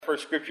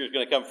first scripture is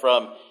going to come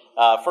from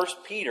 1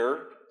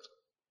 Peter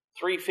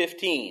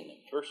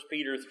 3:15. 1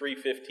 Peter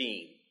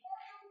 3:15.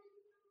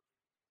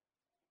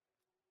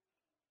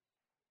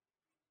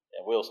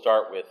 And we'll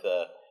start with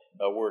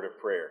a word of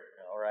prayer.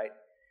 All right.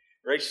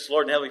 Gracious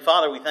Lord and Heavenly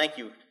Father, we thank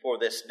you for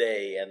this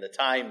day and the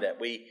time that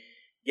we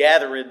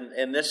gather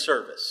in this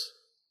service.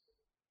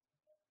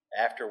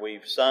 After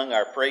we've sung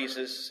our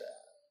praises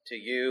to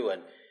you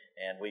and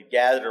we've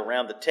gathered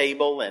around the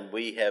table and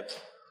we have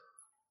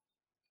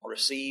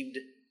received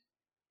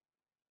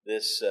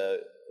this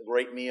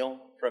great meal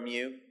from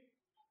you,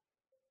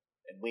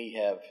 and we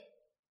have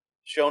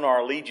shown our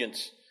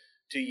allegiance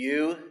to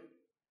you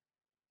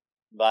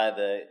by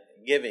the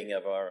giving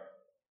of our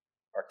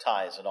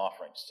tithes and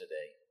offerings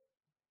today.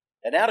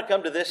 And now to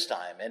come to this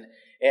time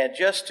and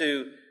just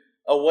to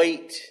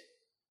await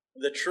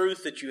the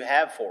truth that you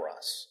have for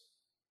us.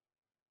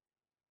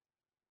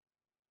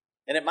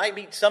 And it might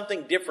be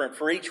something different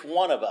for each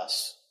one of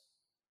us.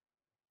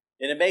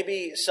 And it may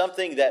be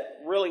something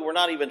that really we're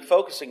not even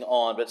focusing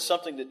on, but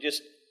something that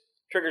just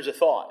triggers a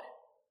thought.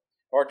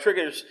 Or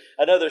triggers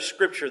another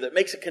scripture that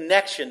makes a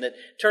connection that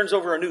turns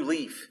over a new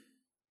leaf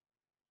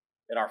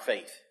in our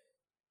faith.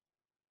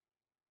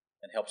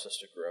 And helps us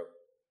to grow.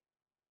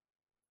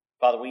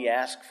 Father, we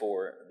ask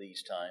for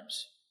these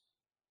times.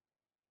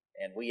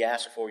 And we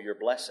ask for your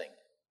blessing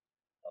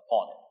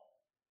upon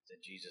it.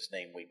 In Jesus'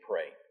 name we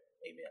pray.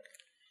 Amen.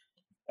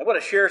 I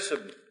want to share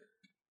some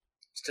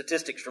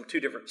statistics from two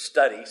different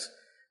studies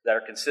that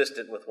are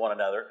consistent with one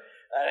another.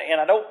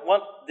 And I don't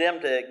want them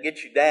to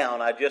get you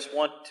down. I just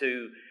want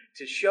to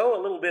show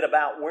a little bit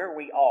about where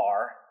we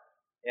are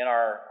in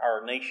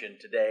our nation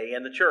today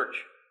and the church.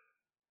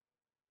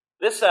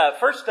 This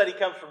first study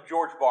comes from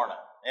George Barna.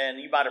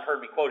 And you might have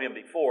heard me quote him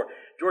before.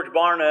 George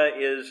Barna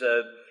is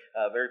a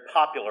very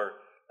popular,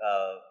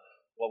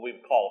 what we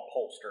would call a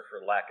pollster,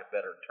 for lack of a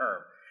better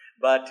term.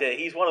 But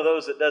he's one of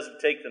those that doesn't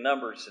take the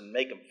numbers and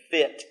make them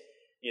fit,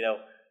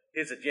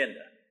 his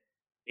agenda.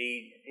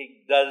 He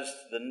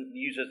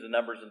uses the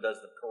numbers and does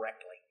them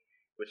correctly,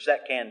 which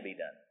that can be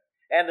done.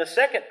 And the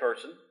second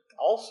person,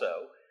 also,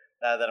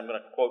 that I'm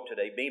going to quote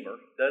today, Beamer,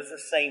 does the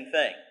same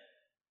thing.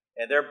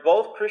 And they're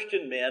both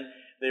Christian men.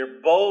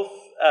 They're both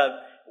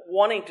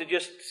wanting to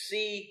just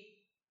see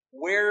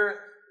where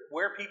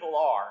people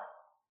are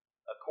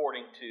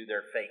according to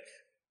their faith.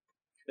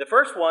 The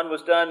first one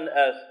was done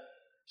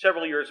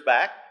several years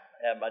back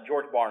by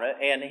George Barna,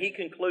 and he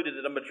concluded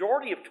that a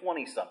majority of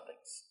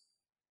 20-somethings,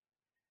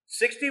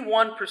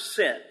 61%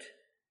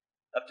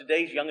 of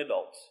today's young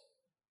adults,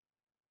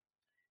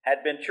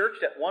 had been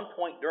churched at one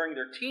point during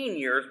their teen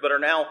years, but are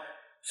now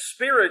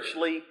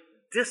spiritually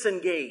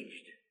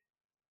disengaged.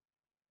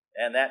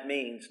 And that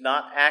means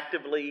not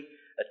actively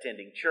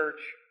attending church,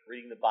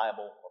 reading the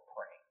Bible, or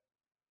praying.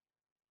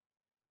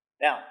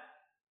 Now,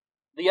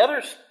 the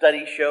other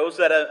study shows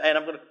that, and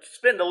I'm going to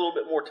spend a little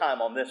bit more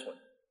time on this one,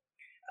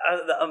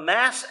 a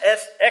mass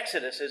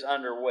exodus is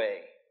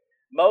underway.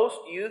 Most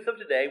youth of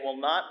today will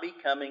not be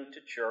coming to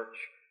church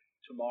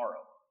tomorrow.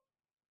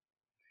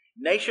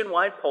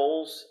 Nationwide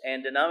polls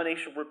and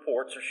denominational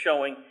reports are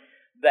showing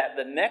that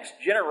the next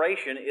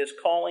generation is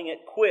calling it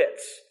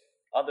quits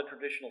on the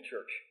traditional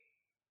church.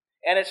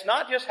 And it's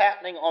not just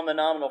happening on the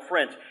nominal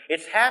fringe.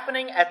 It's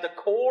happening at the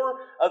core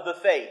of the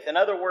faith. In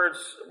other words,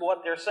 what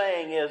they're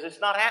saying is it's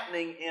not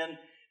happening in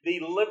the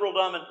liberal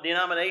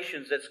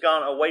denominations that's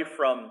gone away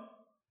from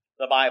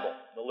the Bible,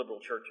 the liberal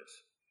churches.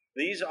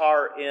 These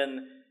are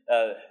in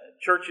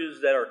churches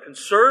that are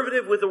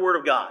conservative with the Word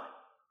of God.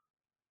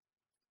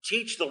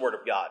 Teach the Word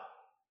of God.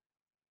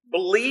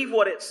 Believe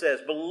what it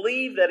says.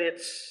 Believe that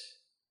it's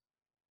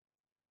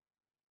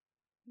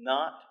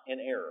not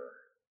in error,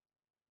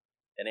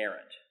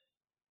 inerrant.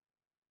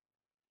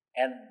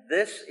 And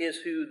this is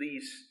who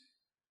these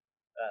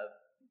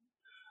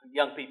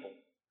young people,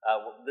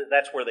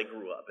 that's where they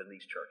grew up, in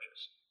these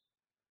churches.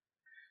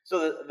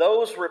 So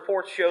those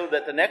reports show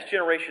that the next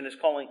generation is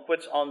calling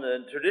quits on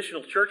the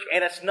traditional church,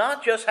 and it's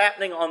not just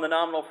happening on the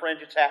nominal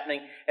fringe, it's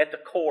happening at the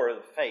core of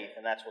the faith,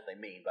 and that's what they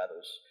mean by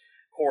those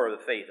core of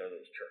the faith are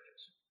those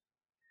churches.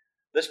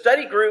 The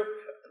study group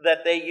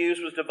that they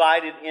used was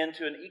divided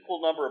into an equal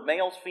number of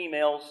males,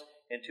 females,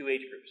 and two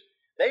age groups.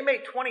 They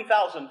made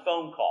 20,000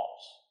 phone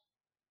calls.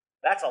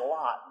 That's a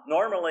lot.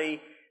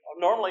 Normally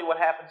what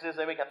happens is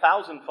they make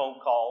 1,000 phone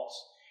calls,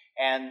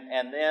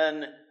 and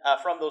then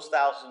from those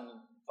 1,000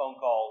 phone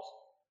calls,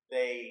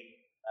 they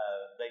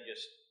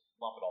just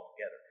lump it all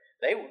together.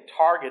 They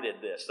targeted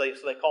this. So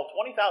they called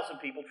 20,000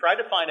 people, tried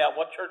to find out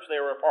what church they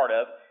were a part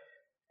of,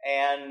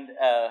 and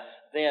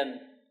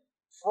then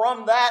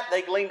from that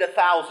they gleaned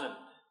 1,000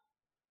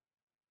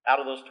 out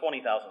of those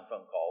 20,000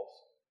 phone calls.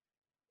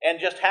 And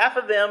just half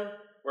of them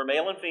were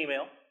male and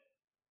female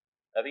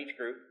of each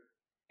group.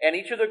 And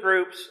each of the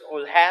groups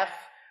was half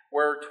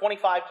were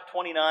 25 to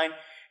 29,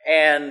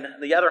 and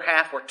the other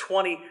half were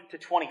 20 to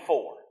 24.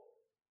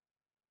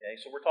 Okay,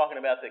 so we're talking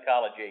about the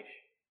college age,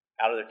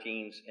 out of their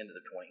teens into the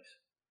 20s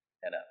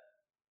and up.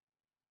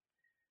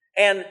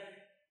 And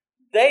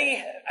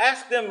they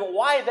asked them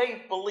why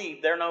they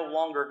believe they're no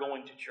longer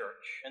going to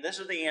church. And this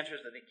is the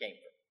answers that they came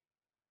from.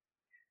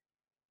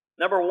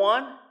 Number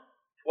one,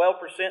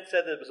 12%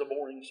 said that it was a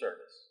boring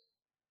service.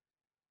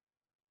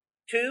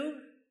 2,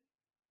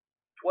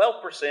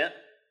 12%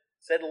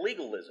 said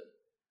legalism.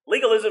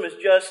 Legalism is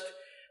just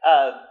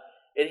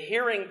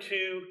adhering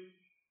to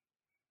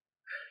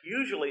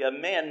usually a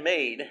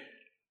man-made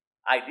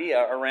idea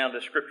around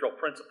a scriptural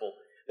principle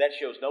that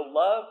shows no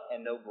love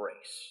and no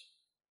grace.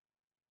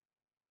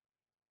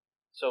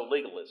 So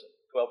legalism,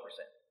 12%.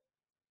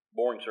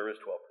 Boring service,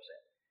 12%.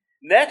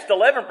 Next,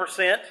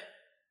 11%,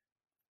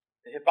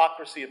 the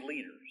hypocrisy of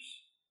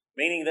leaders.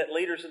 Meaning that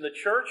leaders in the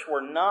church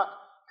were not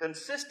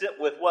consistent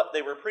with what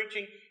they were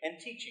preaching and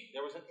teaching.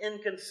 There was an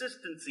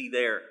inconsistency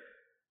there,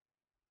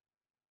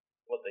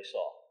 what they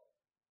saw.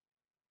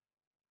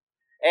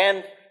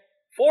 And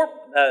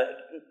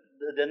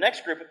the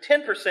next group,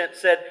 10%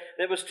 said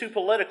it was too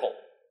political.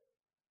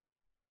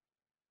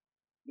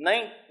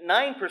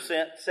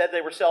 9% said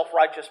they were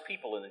self-righteous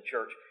people in the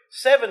church.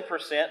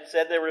 7%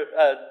 said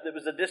it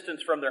was a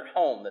distance from their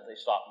home that they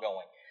stopped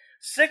going.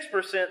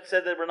 6%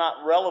 said they were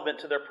not relevant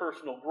to their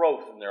personal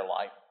growth in their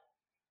life.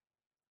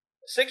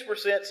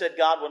 6% said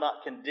God will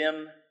not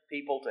condemn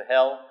people to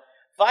hell.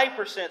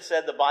 5%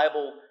 said the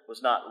Bible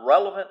was not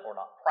relevant or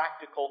not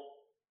practical.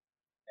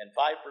 And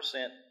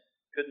 5%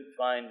 couldn't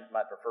find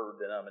my preferred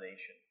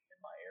denomination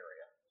in my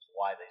area. That's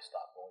why they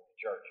stopped going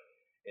to church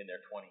in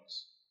their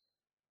 20s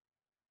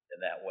in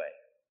that way.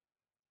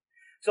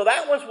 So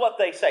that was what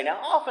they say.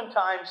 Now,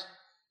 oftentimes,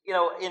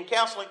 in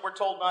counseling, we're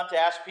told not to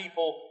ask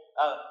people,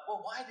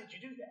 well, why did you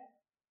do that?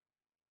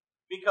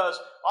 Because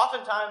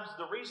oftentimes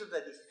the reason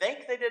that they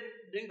think they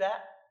didn't do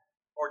that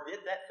or did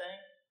that thing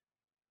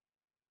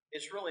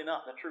is really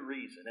not the true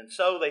reason. And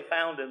so they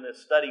found in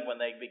this study when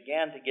they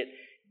began to get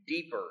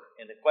deeper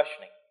into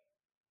questioning.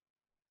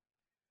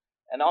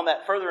 And on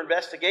that further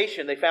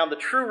investigation, they found the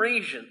true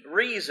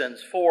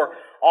reasons for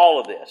all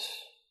of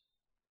this.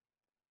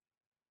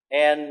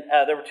 And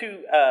there were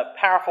two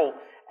powerful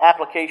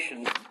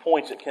application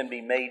points that can be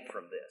made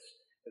from this.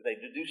 They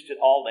deduced it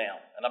all down.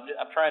 And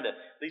I'm trying to,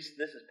 this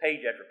is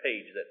page after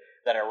page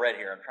that I read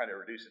here. I'm trying to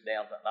reduce it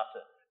down, not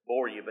to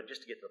bore you, but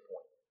just to get to the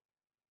point.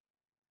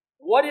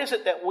 What is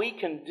it that we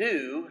can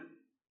do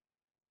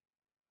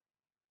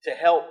to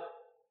help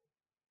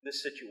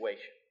this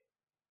situation?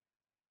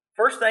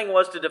 First thing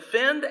was to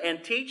defend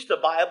and teach the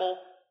Bible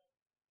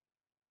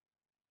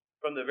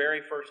from the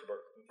very first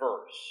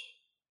verse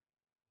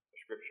of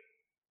Scripture.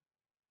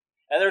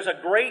 And there's a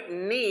great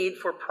need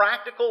for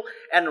practical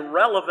and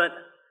relevant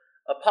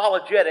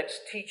apologetics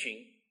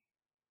teaching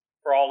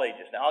for all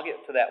ages. Now, I'll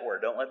get to that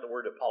word. Don't let the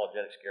word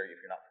apologetics scare you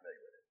if you're not familiar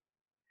with it.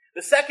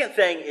 The second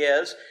thing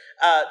is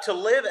to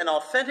live an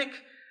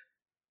authentic,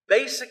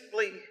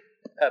 biblically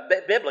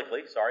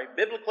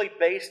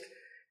based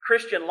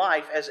Christian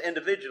life as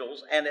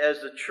individuals and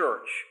as the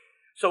church.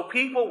 So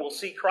people will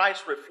see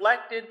Christ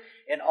reflected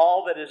in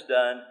all that is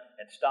done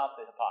and stop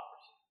the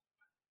hypocrisy.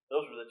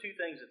 Those were the two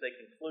things that they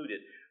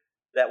concluded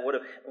that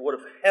would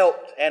have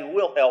helped and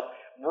will help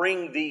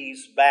bring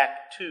these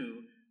back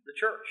to the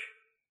church.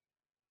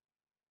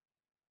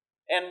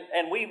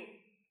 And we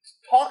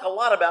talk a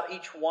lot about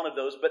each one of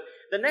those, but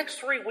the next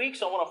 3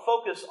 weeks I want to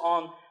focus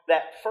on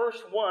that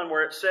first one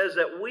where it says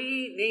that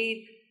we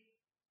need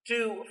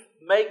to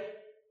make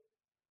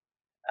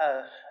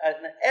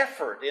an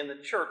effort in the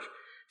church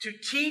to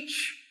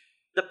teach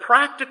the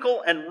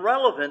practical and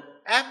relevant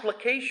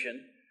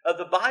application of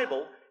the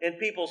Bible in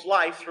people's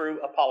life through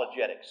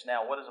apologetics.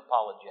 Now, what is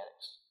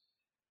apologetics?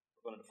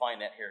 We're going to define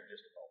that here in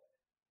just a moment.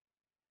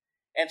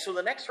 And so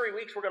the next 3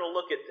 weeks we're going to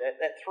look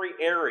at three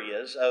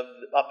areas of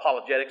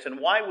apologetics and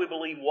why we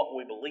believe what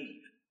we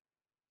believe.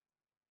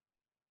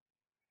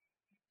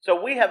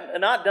 So we have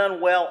not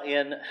done well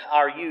in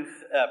our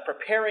youth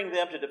preparing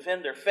them to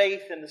defend their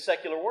faith in the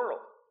secular world.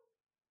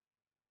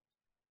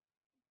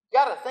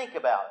 You've got to think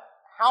about it.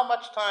 How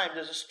much time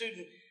does a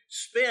student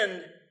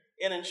spend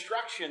in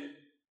instruction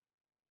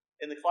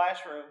in the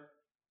classroom?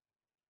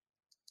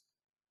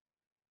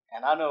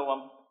 And I know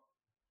I'm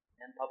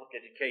in public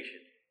education,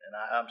 and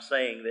I'm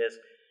saying this,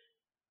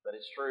 but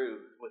it's true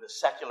with a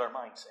secular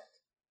mindset.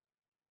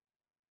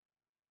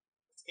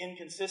 It's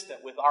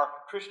inconsistent with our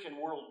Christian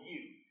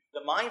worldview.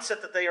 The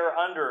mindset that they are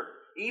under,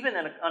 even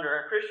under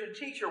a Christian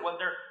teacher, what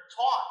they're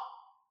taught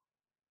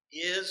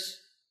is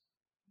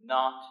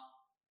not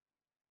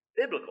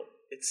biblical.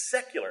 It's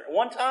secular. At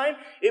one time,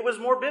 it was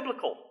more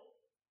biblical.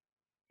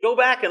 Go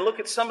back and look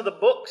at some of the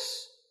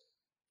books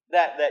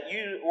that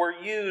were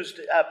used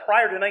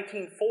prior to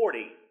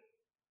 1940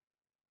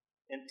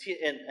 in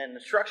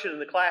instruction in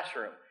the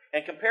classroom,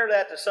 and compare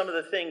that to some of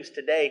the things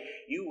today.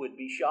 You would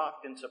be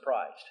shocked and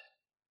surprised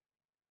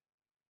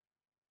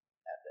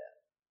at that.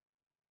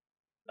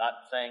 Not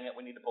saying that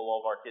we need to pull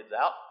all of our kids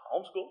out,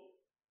 homeschool,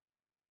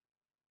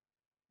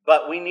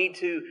 but we need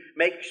to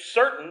make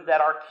certain that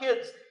our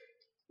kids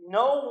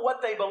know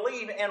what they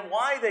believe and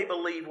why they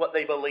believe what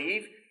they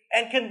believe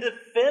and can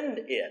defend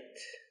it.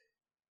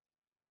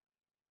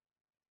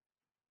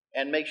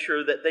 and make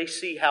sure that they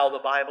see how the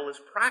Bible is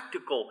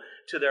practical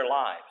to their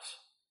lives.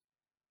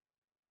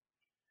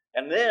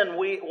 And then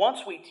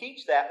once we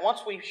teach that,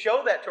 once we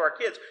show that to our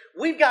kids,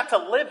 we've got to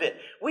live it.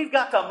 We've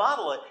got to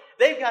model it.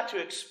 They've got to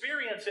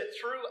experience it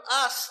through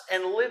us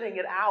and living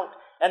it out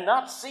and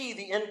not see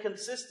the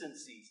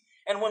inconsistencies.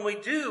 And when we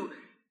do,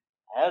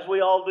 as we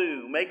all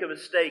do, make a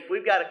mistake,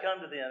 we've got to come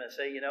to them and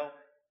say,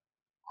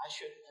 I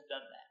shouldn't have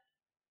done that.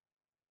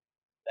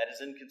 That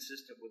is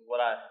inconsistent with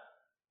what I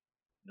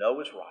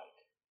know is right.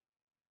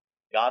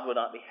 God would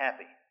not be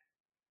happy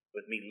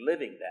with me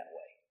living that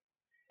way.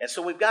 And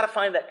so we've got to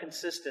find that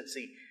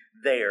consistency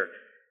there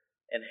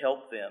and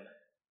help them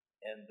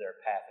in their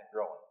path of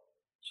growing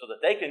so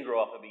that they can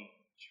grow up and be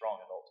strong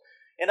adults.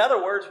 In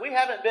other words, we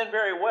haven't been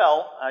very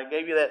well. I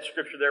gave you that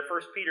scripture there,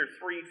 1 Peter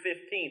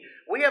 3:15.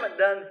 We haven't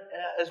done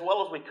as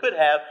well as we could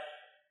have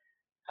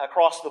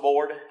across the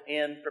board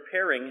in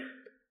preparing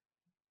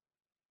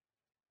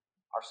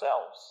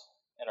ourselves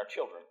and our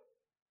children,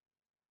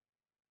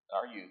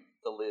 our youth,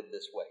 to live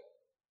this way.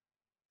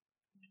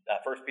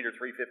 1 Peter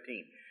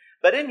 3:15.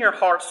 But in your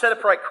heart, set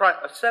apart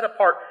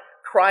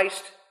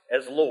Christ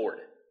as Lord.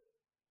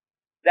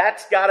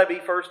 That's got to be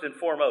first and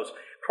foremost.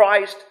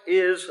 Christ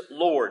is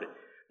Lord.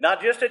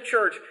 Not just at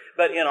church,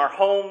 but in our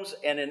homes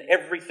and in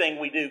everything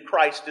we do,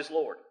 Christ is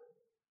Lord.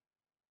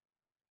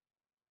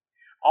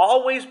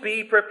 Always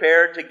be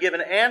prepared to give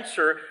an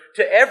answer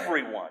to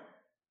everyone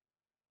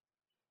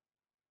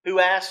who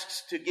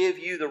asks to give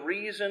you the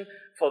reason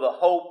for the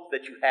hope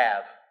that you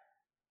have.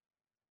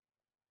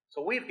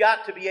 So we've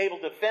got to be able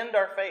to defend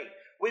our faith.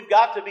 We've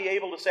got to be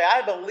able to say,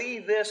 I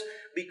believe this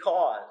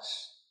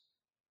because.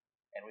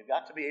 And we've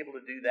got to be able to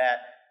do that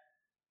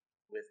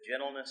with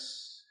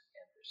gentleness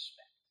and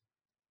respect,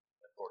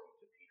 according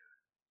to Peter.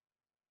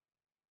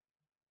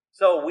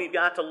 So we've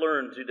got to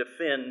learn to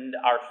defend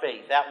our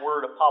faith. That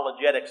word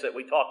apologetics that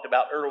we talked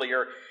about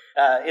earlier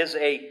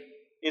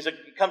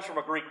comes from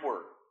a Greek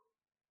word.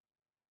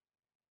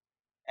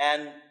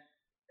 And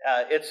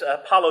it's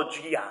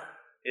apologia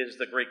is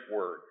the Greek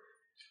word.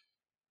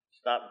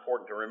 It's not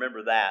important to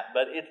remember that,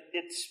 but it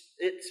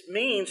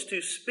means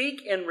to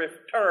speak in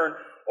return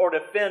or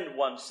defend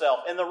oneself.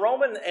 In the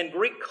Roman and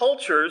Greek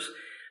cultures,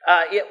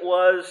 it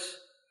was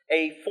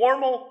a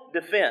formal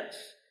defense,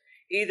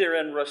 either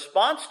in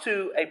response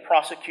to a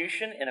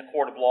prosecution in a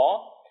court of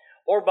law,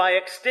 or by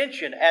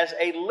extension as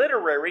a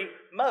literary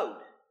mode.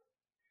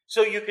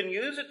 So you can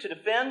use it to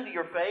defend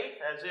your faith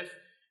as if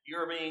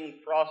you're being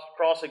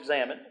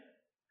cross-examined,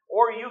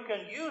 or you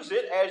can use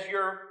it as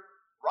you're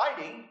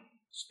writing,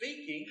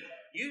 speaking,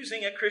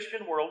 using a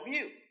Christian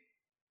worldview.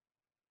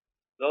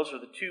 Those are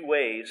the two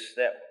ways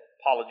that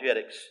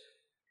apologetics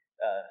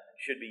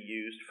should be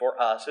used for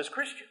us as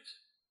Christians.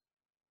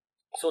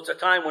 So it's a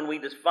time when we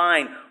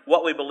define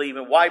what we believe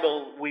and why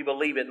we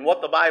believe it and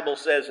what the Bible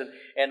says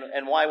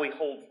and why we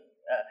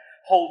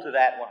hold to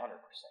that 100%.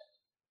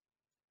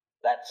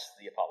 That's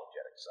the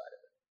apologetic side of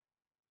it.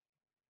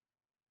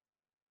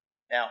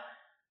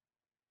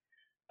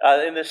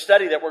 Now, in this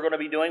study that we're going to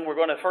be doing, we're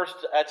going to first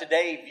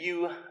today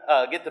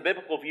get the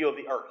biblical view of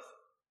the earth.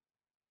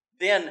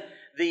 Then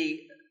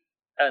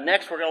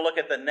next we're going to look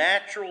at the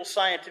natural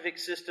scientific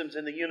systems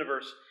in the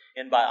universe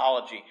in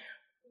biology.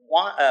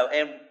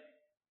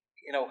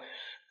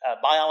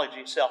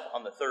 Biology itself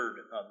on the third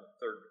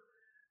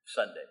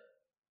Sunday.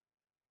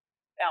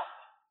 Now,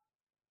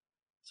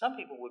 some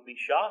people would be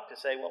shocked to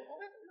say, well,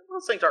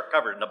 those things aren't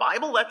covered in the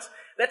Bible.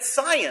 That's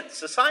science.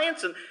 The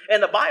science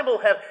and the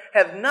Bible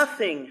have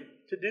nothing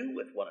to do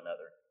with one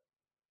another.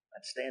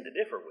 I'd stand to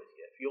differ with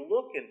you. If you'll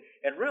look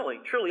and really,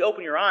 truly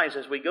open your eyes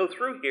as we go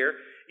through here,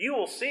 you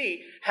will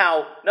see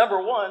how,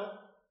 number one,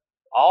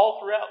 all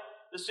throughout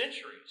the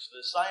centuries,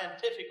 the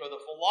scientific or the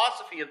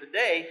philosophy of the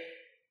day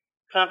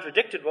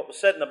contradicted what was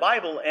said in the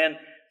Bible, and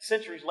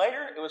centuries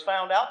later, it was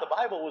found out the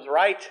Bible was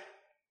right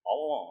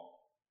all along.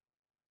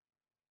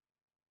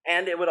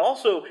 And it would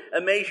also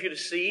amaze you to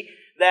see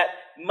that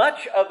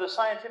much of the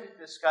scientific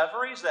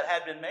discoveries that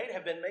have been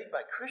made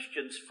by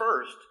Christians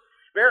first.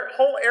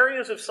 Whole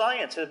areas of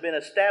science have been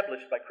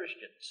established by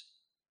Christians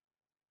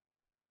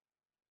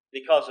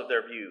because of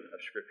their view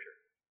of Scripture.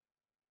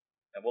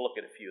 And we'll look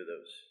at a few of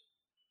those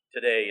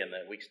today and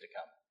the weeks to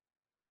come.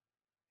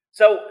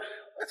 So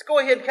let's go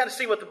ahead and kind of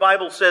see what the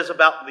Bible says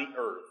about the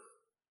earth.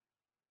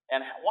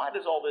 And why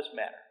does all this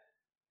matter?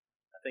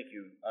 I think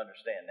you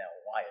understand now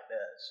why it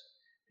does.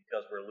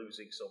 Because we're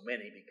losing so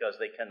many, because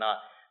they cannot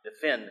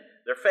defend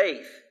their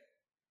faith.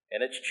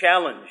 And it's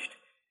challenged.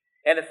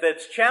 And if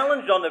it's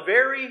challenged on the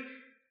very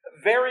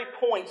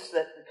points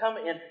that come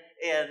in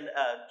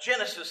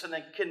Genesis and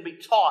then can be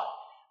taught,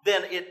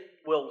 then it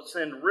will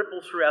send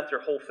ripples throughout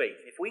their whole faith.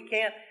 If we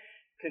can't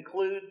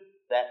conclude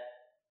that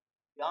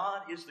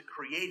God is the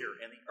creator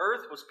and the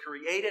earth was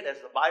created, as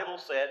the Bible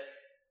said,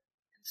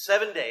 in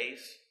 7 days,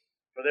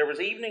 for there was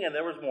evening and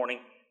there was morning,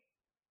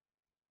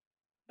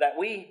 that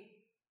we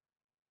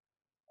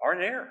are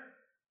in error.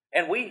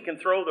 And we can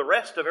throw the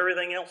rest of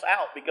everything else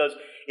out, because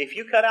if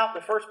you cut out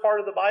the first part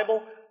of the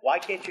Bible, why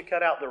can't you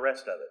cut out the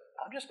rest of it?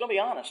 I'm just going to be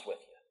honest with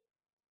you.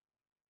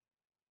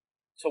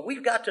 So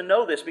we've got to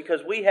know this because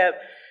we have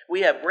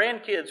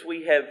grandkids,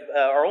 we have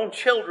our own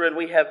children,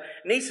 we have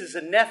nieces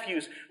and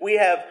nephews, we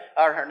have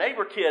our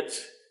neighbor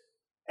kids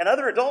and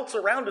other adults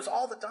around us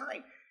all the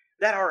time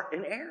that are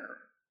in error.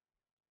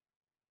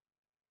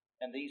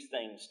 And these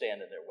things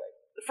stand in their way.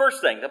 The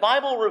first thing, the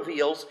Bible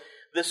reveals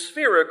the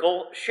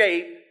spherical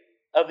shape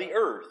of the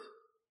earth.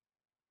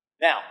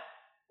 Now,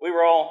 we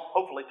were all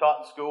hopefully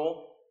taught in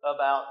school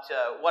about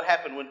what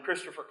happened when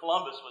Christopher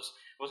Columbus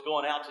was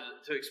going out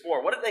to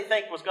explore. What did they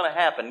think was going to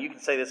happen? You can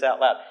say this out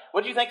loud.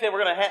 What do you think they were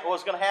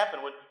was going to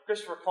happen when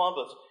Christopher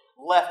Columbus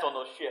left on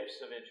those ships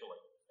eventually?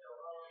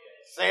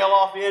 Sail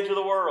off the edge of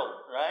the world,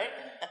 right?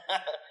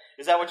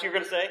 Is that what you were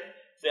going to say?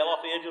 Sail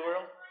off the edge of the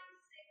world?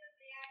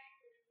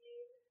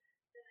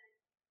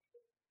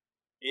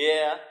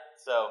 Yeah,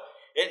 so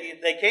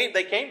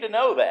they came to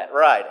know that,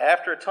 right,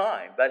 after a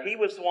time. But he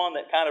was the one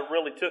that kind of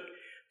really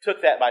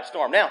took that by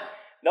storm. Now,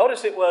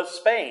 notice it was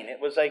Spain. It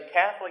was a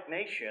Catholic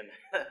nation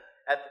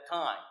at the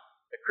time,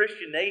 a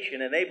Christian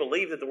nation, and they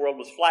believed that the world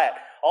was flat.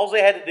 All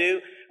they had to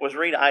do was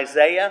read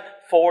Isaiah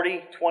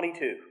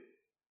 40:22.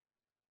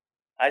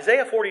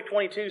 Isaiah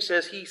 40:22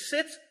 says, He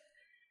sits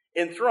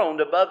enthroned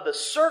above the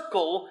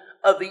circle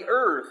of the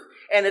earth,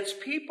 and its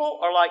people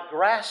are like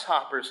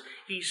grasshoppers.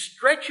 He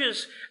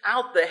stretches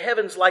out the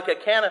heavens like a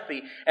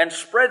canopy and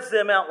spreads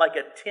them out like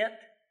a tent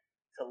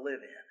to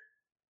live in.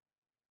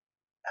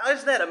 Now,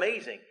 isn't that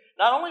amazing?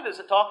 Not only does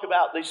it talk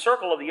about the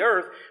circle of the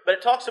earth, but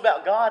it talks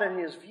about God and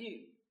His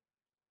view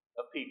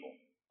of people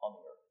on the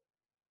earth.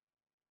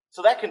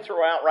 So that can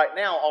throw out right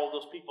now all of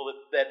those people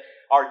that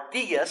are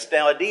deists.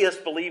 Now, a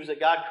deist believes that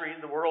God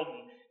created the world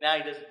and now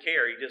he doesn't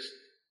care. He just,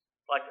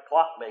 like the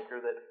clockmaker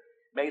that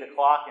made a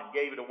clock and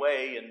gave it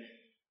away and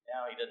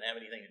now he doesn't have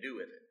anything to do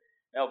with it.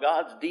 Now,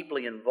 God's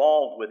deeply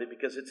involved with it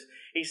because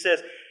He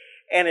says,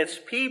 and its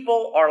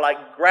people are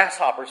like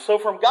grasshoppers. So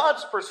from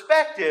God's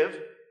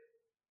perspective,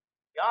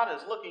 God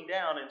is looking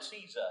down and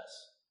sees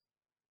us.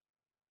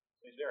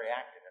 He's very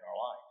active in our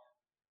life.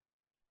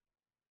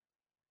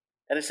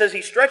 And it says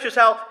He stretches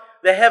out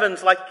the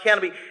heavens like a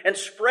canopy and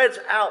spreads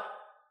them out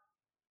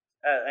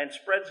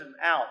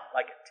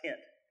like a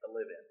tent to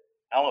live in.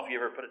 I don't know if you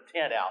ever put a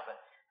tent out, but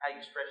how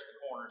you stretch the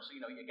corners. So,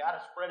 you got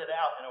to spread it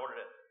out in order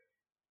to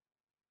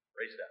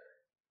raise it up.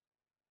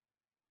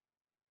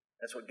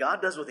 That's what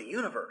God does with the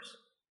universe.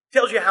 It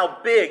tells you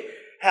how big,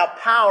 how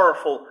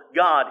powerful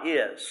God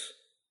is.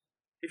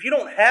 If you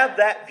don't have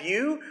that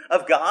view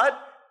of God,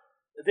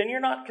 then you're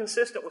not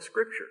consistent with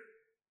Scripture.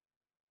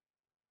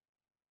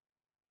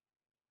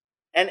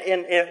 And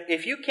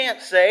if you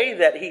can't say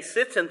that He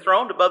sits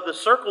enthroned above the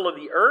circle of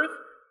the earth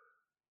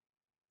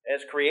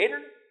as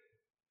Creator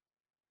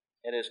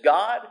and as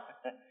God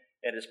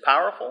and as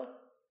powerful,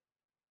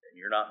 then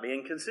you're not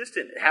being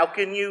consistent. How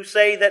can you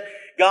say that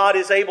God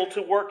is able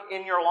to work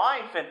in your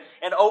life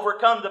and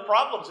overcome the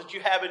problems that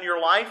you have in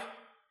your life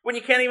when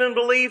you can't even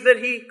believe that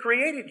He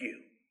created you?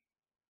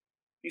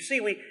 You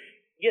see, we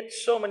get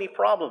so many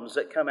problems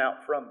that come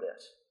out from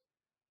this.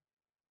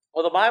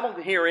 Well, the Bible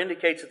here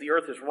indicates that the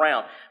earth is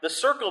round. The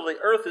circle of the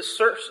earth is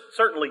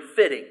certainly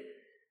fitting.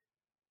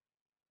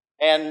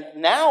 And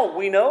now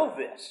we know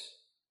this.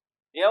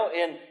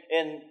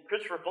 In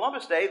Christopher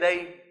Columbus' day,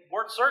 they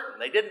weren't certain.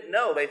 They didn't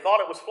know. They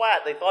thought it was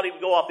flat. They thought he would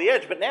go off the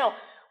edge. But now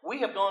we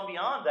have gone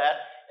beyond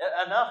that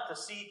enough to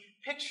see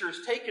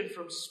pictures taken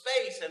from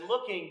space and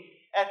looking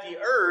at the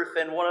earth.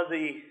 And one of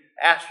the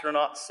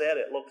astronauts said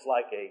it looks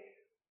like a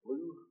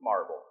blue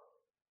marble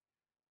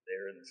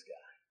there in the sky.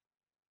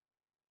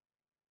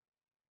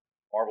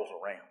 Marbles are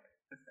round.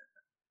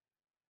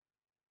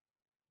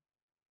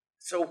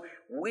 So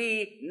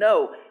we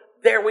know.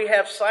 There we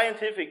have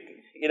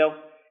scientific,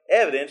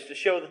 evidence to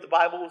show that the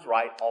Bible was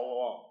right all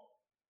along.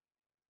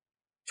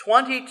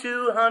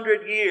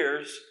 2,200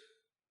 years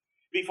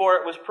before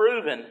it was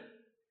proven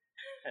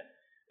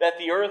that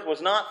the earth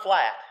was not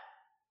flat.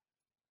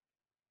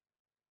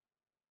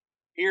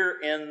 Here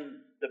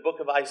in the book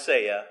of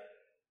Isaiah,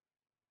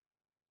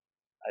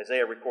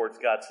 Isaiah records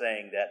God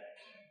saying that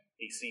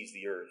He sees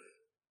the earth.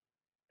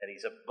 And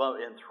He's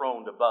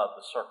enthroned above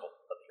the circle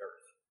of the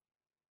earth.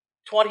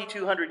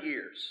 2,200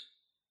 years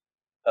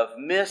of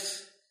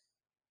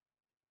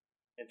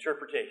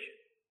misinterpretation.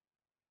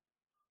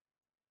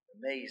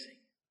 Amazing.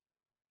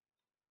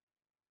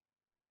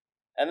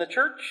 And the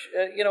church,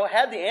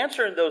 had the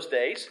answer in those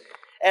days.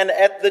 And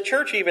the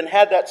church even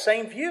had that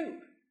same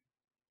view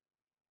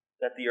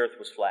that the earth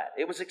was flat.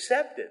 It was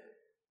accepted.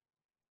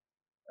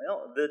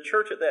 Well, the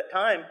church at that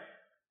time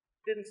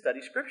didn't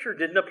study Scripture,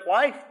 didn't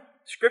apply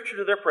Scripture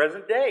to their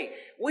present day.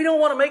 We don't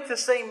want to make the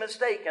same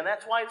mistake, and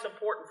that's why it's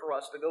important for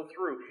us to go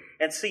through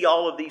and see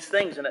all of these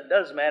things, and it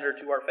does matter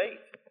to our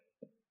faith.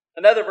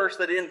 Another verse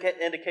that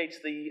indicates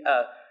the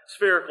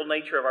spherical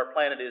nature of our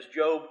planet is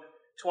Job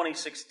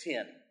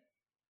 26:10.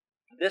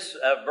 This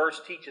verse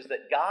teaches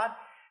that God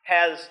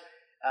has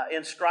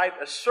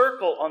inscribed a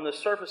circle on the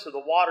surface of the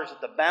waters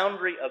at the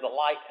boundary of the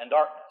light and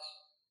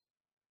darkness.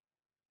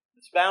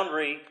 This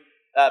boundary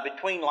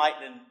between light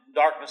and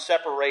darkness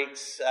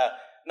separates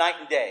night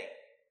and day.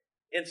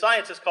 In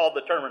science, it's called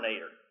the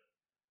terminator.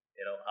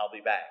 I'll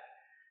be back.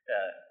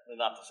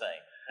 Not the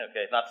same.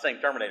 Okay, not the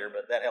same Terminator,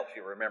 but that helps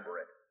you remember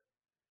it.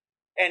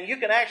 And you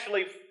can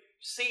actually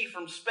see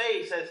from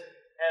space as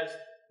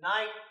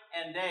night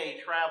and day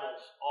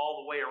travels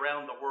all the way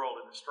around the world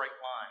in a straight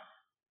line.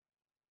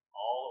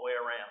 All the way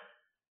around.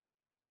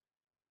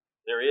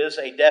 There is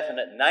a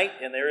definite night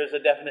and there is a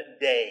definite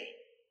day.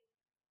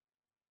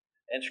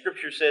 And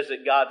Scripture says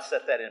that God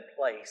set that in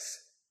place.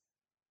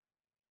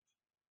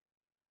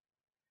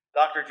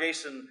 Dr.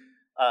 Jason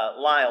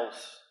Lyles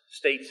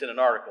states in an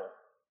article,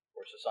 of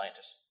course, a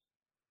scientist.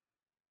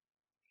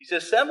 He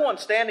says, someone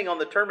standing on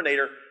the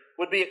Terminator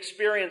would be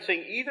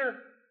experiencing either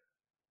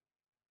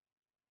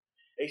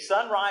a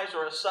sunrise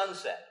or a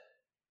sunset.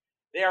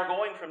 They are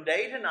going from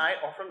day to night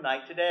or from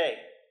night to day.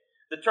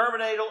 The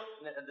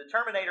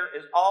Terminator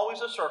is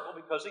always a circle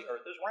because the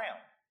earth is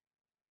round.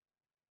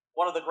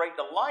 One of the great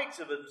delights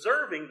of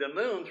observing the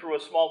moon through a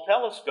small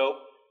telescope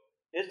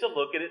is to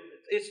look at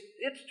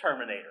its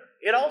terminator.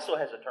 It also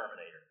has a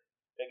terminator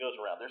that goes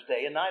around. There's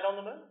day and night on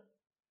the moon.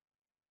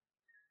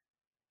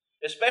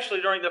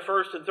 Especially during the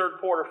first and third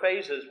quarter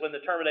phases when the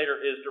terminator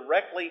is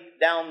directly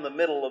down the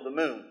middle of the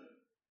moon.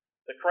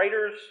 The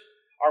craters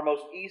are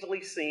most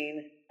easily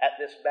seen at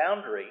this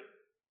boundary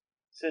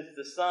since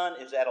the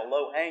sun is at a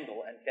low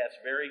angle and casts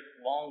very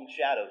long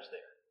shadows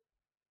there.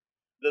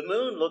 The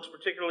moon looks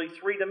particularly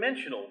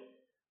three-dimensional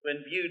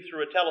when viewed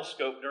through a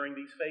telescope during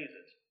these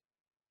phases.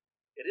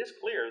 It is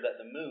clear that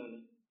the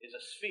moon is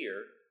a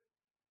sphere,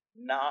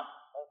 not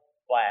a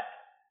flat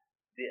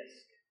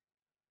disk.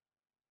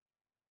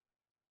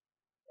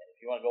 And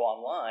if you want to go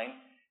online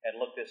and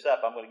look this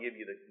up, I'm going to give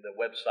you the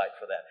website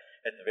for that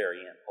at the very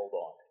end. Hold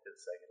on just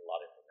a second. A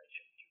lot of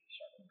information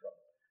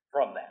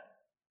from that.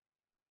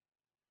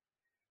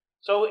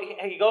 So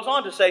he goes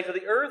on to say, for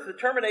the earth, the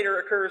terminator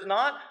occurs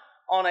not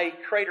on a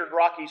cratered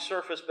rocky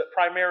surface, but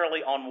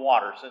primarily on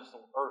water, since the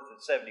earth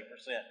is 70%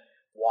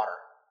 water.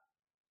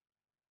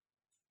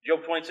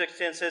 Job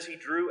 26:10 says he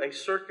drew a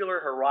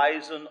circular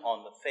horizon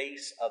on the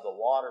face of the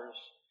waters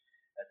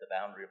at the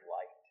boundary of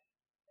light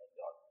and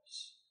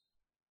darkness.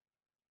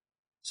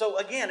 So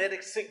again,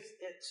 it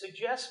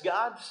suggests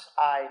God's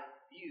eye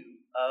view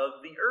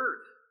of the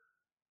earth.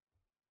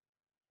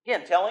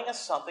 Again, telling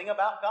us something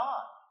about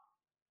God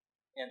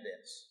in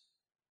this.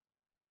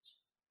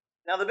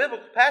 Now, the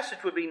biblical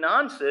passage would be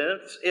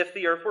nonsense if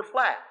the earth were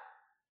flat.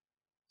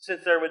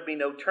 Since there would be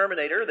no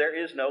terminator, there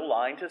is no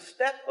line to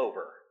step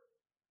over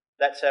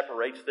that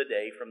separates the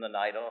day from the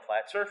night on a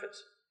flat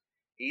surface.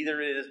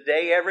 Either it is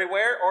day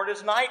everywhere or it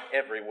is night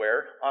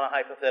everywhere on a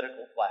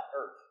hypothetical flat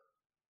earth.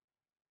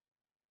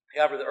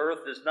 However, the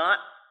earth does not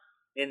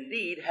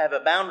indeed have a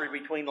boundary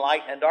between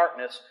light and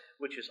darkness,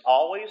 which is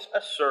always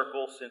a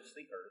circle since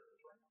the earth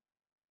is round.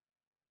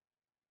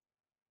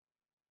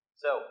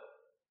 So,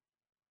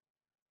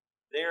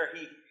 there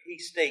he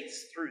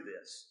states through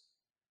this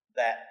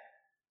that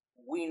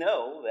we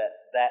know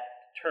that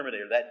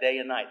terminator, that day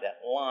and night,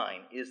 that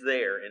line is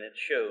there, and it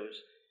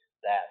shows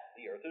that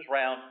the earth is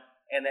round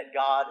and that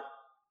God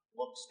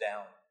looks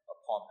down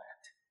upon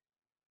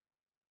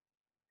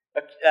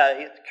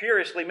that.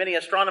 Curiously, many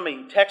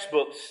astronomy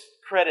textbooks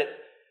credit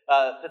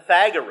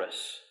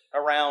Pythagoras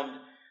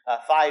around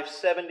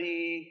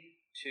 570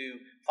 to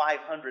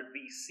 500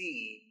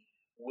 BC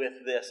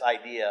with this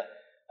idea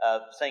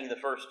of saying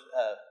that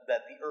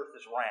the earth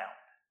is round.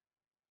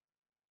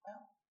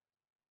 Well,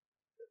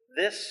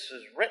 this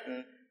is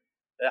written,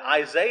 the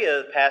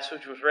Isaiah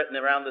passage was written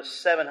around the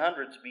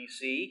 700s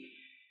BC,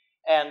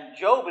 and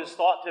Job is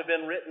thought to have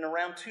been written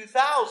around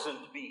 2000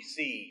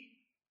 BC.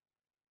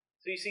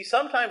 So you see,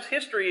 sometimes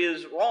history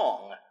is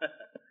wrong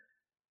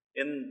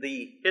in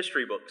the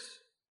history books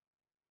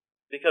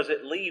because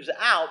it leaves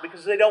out,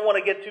 because they don't want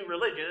to get too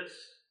religious,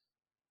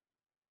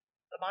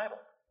 the Bible.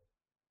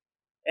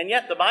 And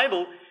yet the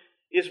Bible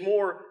is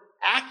more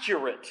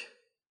accurate.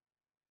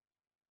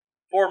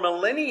 For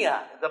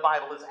millennia, the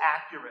Bible is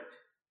accurate.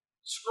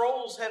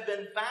 Scrolls have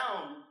been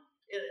found,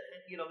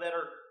 that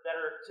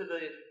are to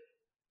the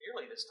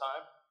earliest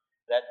time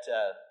that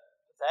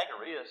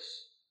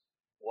Pythagoras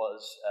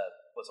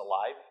was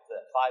alive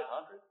at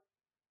 500.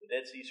 The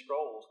Dead Sea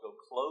Scrolls go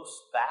close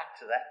back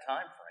to that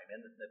time frame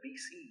in the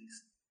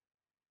BCs.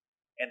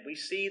 And we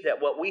see that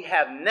what we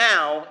have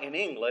now in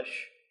English,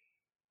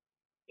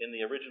 in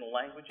the original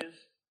languages,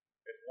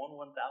 there's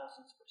 1/1000%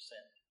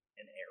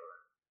 in error,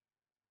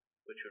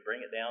 which would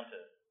bring it down to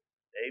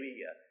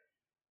maybe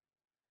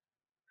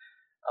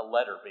a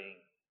letter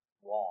being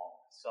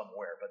wrong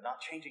somewhere, but not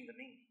changing the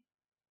meaning.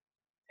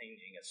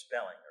 Changing a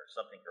spelling or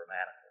something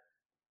grammatical,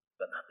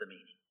 but not the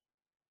meaning.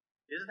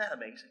 Isn't that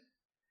amazing?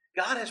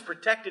 God has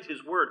protected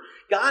His Word.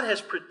 God has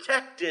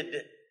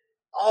protected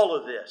all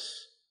of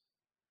this.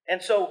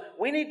 And so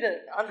we need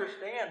to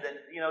understand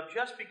that,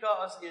 just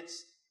because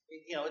it's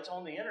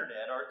on the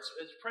internet or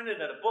it's printed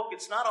in a book,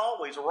 it's not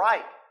always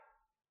right.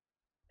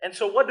 And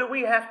so what do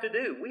we have to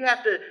do? We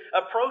have to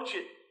approach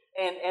it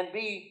and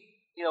be,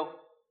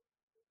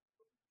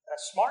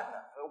 smart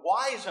enough,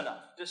 wise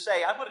enough to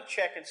say, I'm going to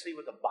check and see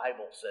what the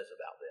Bible says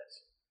about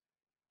this.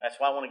 That's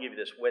why I want to give you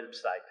this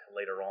website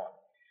later on.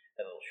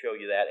 And it'll show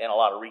you that, and a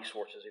lot of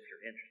resources if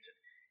you're interested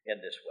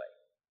in this way.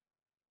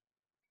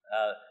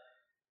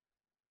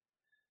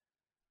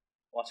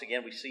 Once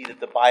again, we see that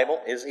the Bible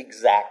is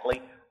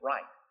exactly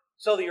right.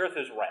 So the earth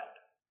is round.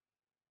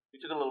 We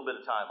took a little bit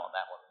of time on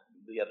that one.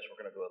 The others we're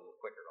going to go a little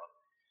quicker on.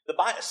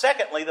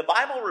 Secondly, the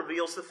Bible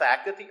reveals the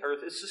fact that the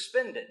earth is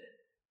suspended.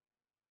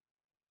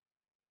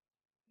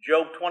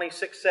 Job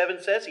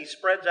 26:7 says, He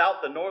spreads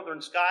out the northern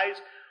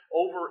skies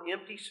over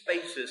empty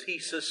spaces. He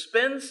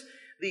suspends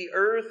the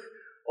earth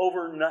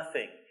over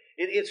nothing.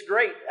 It's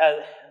great.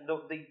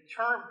 The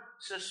term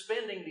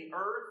suspending the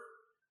earth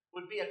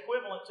would be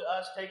equivalent to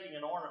us taking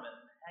an ornament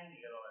and hanging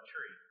it on a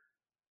tree.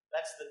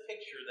 That's the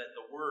picture that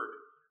the Word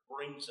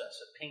brings us.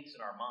 It paints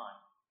in our mind.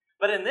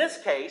 But in this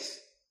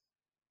case,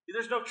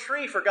 there's no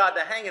tree for God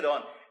to hang it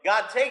on.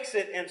 God takes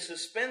it and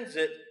suspends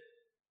it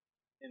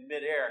in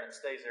midair, and it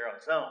stays there on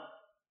its own.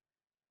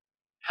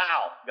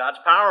 How? God's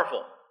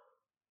powerful.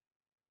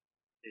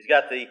 He's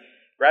got the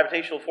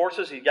gravitational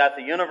forces. He's got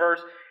the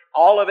universe.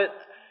 All of it,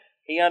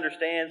 He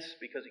understands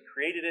because He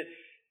created it,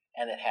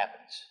 and it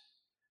happens.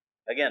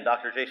 Again,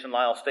 Dr. Jason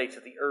Lisle states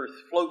that the earth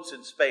floats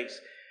in space.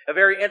 A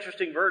very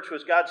interesting verse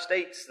was God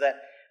states that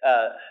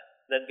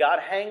God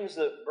hangs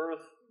the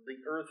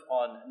earth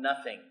on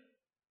nothing.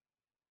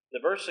 The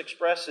verse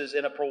expresses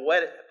in a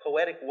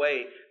poetic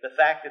way the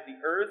fact that the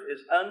earth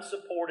is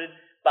unsupported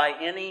by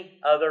any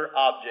other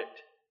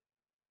object.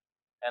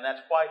 And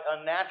that's quite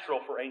unnatural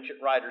for ancient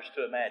writers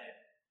to imagine.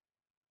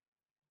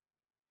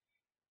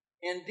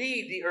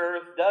 Indeed, the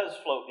earth does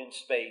float in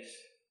space.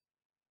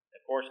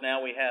 Of course,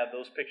 now we have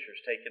those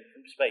pictures taken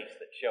from space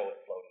that show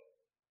it floating,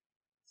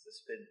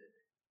 suspended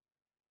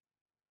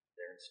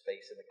there in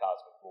space in the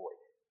cosmic void.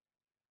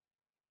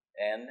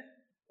 And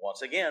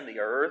once again, the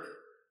earth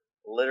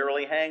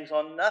literally hangs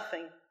on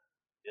nothing,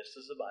 just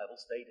as the Bible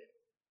stated.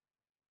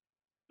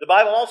 The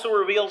Bible also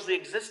reveals the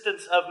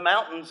existence of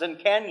mountains and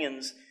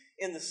canyons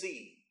in the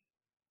sea.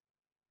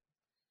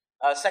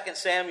 2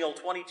 Samuel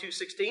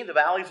 22:16, the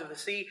valleys of the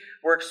sea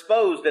were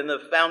exposed and the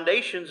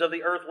foundations of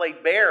the earth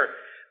laid bare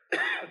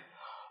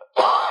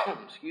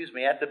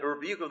at the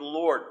rebuke of the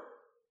Lord,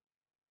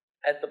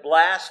 at the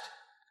blast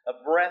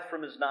of breath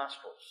from His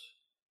nostrils.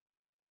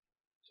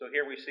 So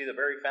here we see the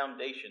very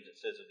foundations, it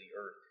says, of the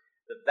earth.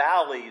 The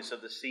valleys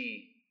of the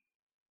sea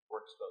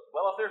were exposed.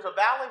 Well, if there's a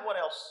valley, what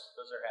else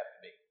does there have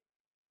to be?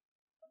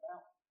 A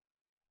mountain.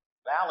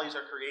 Valleys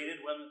are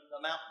created when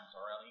the mountains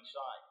are on each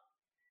side.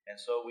 And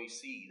so we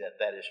see that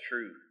that is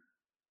true.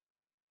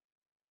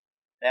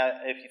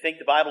 Now, if you think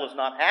the Bible is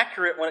not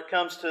accurate when it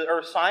comes to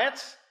earth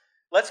science,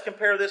 let's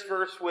compare this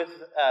verse with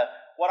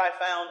what I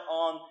found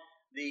on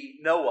the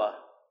NOAA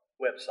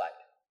website,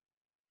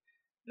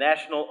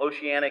 National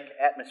Oceanic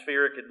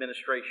Atmospheric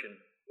Administration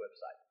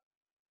website.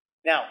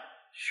 Now,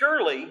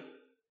 surely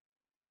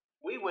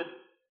we would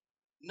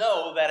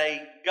know that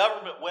a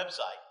government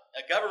website,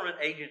 a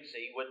government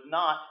agency would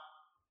not,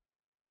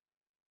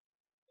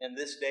 in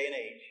this day and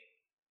age,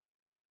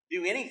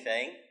 do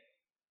anything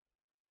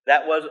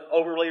that was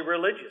overly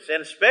religious,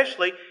 and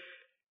especially,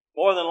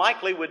 more than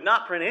likely, would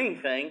not print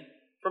anything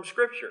from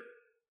Scripture.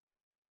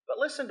 But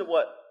listen to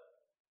what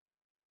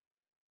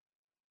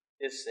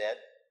is said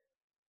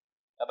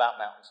about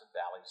mountains and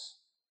valleys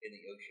in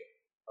the ocean.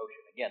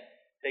 Again,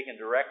 taken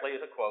directly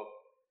as a quote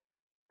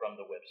from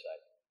the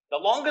website. The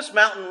longest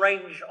mountain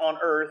range on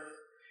Earth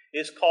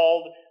is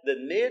called the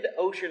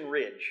Mid-Ocean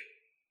Ridge,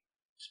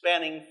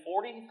 spanning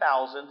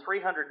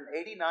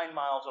 40,389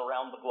 miles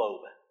around the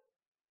globe.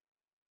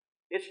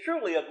 It's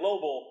truly a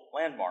global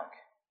landmark.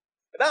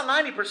 About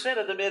 90%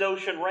 of the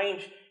mid-ocean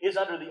range is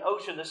under the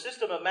ocean. The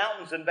system of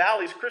mountains and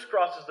valleys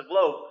crisscrosses the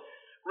globe,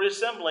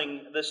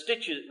 resembling the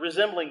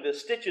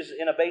stitches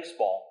in a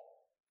baseball.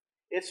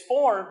 It's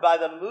formed by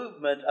the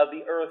movement of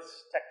the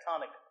Earth's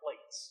tectonic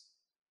plates.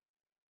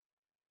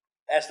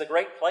 As the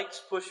Great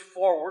Plates push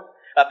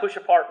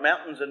apart,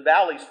 mountains and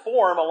valleys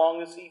form along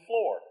the sea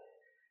floor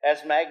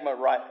as magma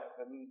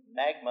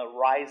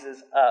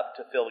rises up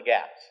to fill the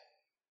gaps.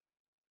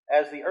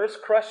 As the Earth's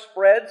crust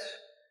spreads,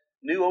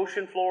 new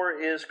ocean floor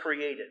is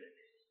created.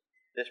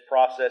 This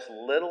process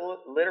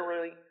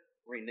literally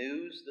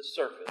renews the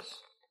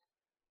surface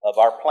of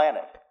our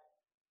planet.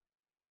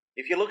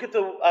 If you look at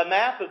a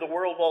map of the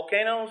world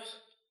volcanoes,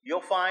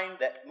 you'll find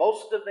that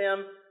most of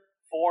them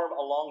form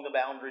along the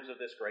boundaries of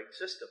this great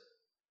system.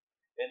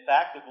 In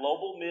fact, the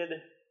global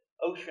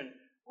mid-ocean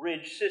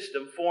ridge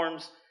system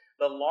forms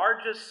the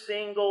largest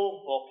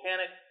single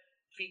volcanic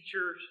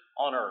features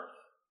on Earth.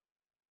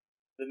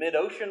 The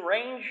mid-ocean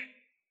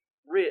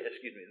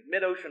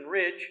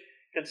ridge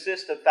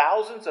consists of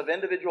thousands of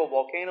individual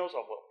volcanoes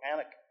or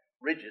volcanic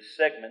ridges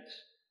segments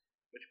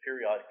which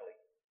periodically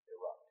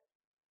erupt.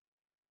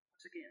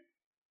 Once again,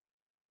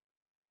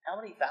 how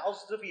many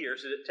thousands of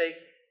years did it take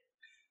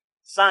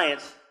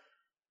science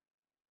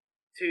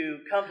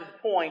to come to the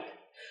point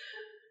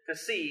to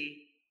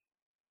see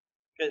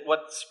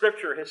what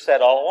Scripture has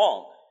said all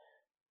along?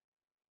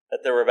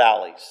 That there were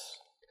valleys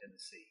in the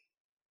sea.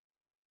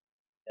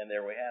 And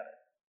there we have it.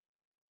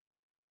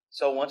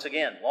 So once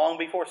again, long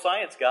before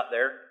science got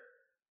there,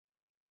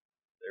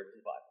 There was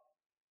the Bible,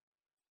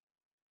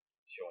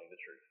 showing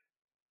the truth.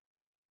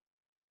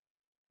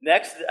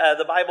 Next,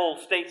 the Bible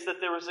states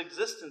that there was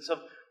existence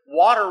of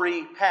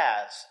watery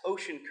paths,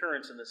 ocean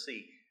currents in the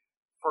sea.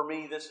 For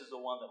me, this is the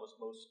one that was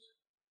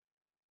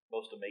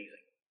most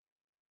amazing.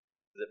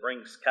 It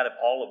brings kind of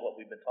all of what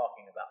we've been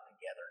talking about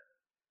together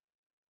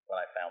when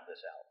I found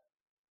this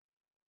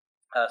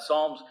out.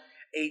 Psalms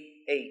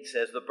 8:8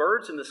 says, "The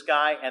birds in the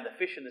sky and the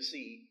fish in the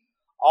sea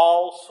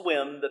all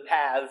swim the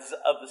paths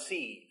of the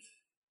seas."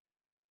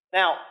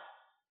 Now,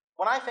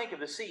 when I think of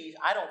the seas,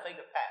 I don't think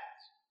of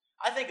paths.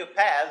 I think of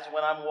paths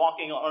when I'm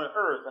walking on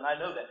earth, and I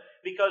know that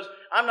because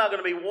I'm not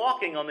going to be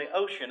walking on the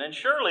ocean. And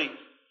surely,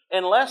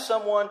 unless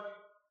someone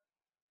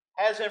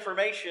has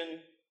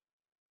information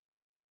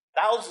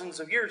thousands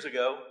of years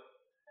ago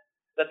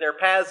that there are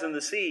paths in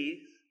the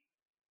seas,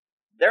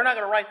 they're not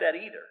going to write that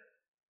either.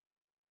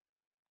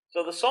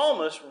 So the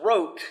psalmist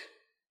wrote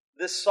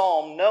this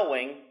psalm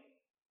knowing,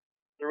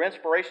 through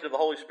inspiration of the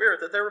Holy Spirit,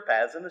 that there were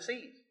paths in the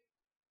seas.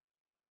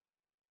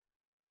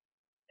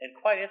 And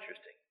quite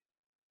interesting.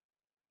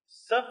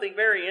 Something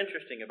very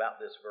interesting about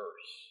this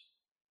verse.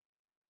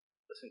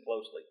 Listen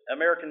closely.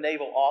 American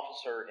naval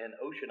officer and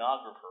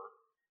oceanographer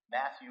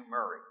Matthew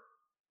Murray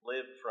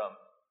lived from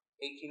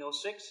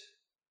 1806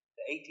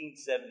 to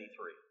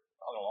 1873.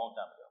 A long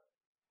time ago.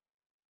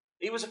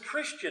 He was a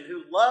Christian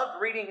who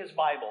loved reading his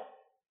Bible.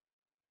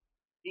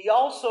 He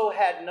also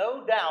had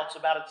no doubts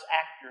about its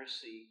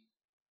accuracy,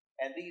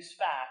 and these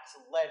facts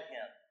led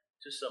him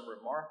to some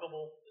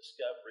remarkable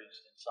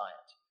discoveries in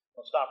science.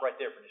 I'll stop right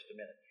there for just a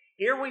minute.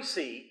 Here we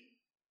see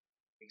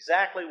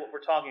exactly what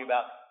we're talking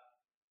about,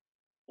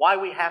 why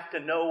we have to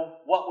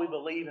know what we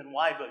believe and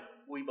why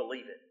we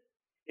believe it.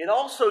 It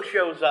also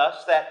shows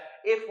us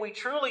that if we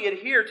truly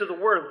adhere to the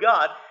Word of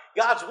God,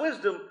 God's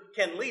wisdom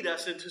can lead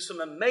us into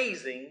some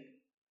amazing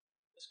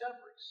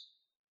discoveries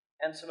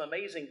and some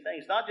amazing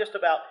things, not just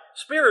about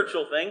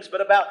spiritual things,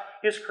 but about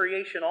His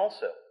creation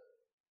also.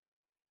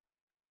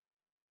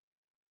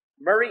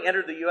 Murray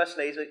entered the U.S.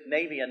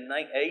 Navy in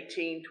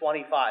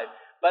 1825,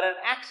 but an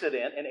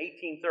accident in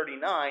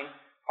 1839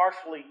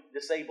 partially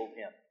disabled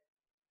him.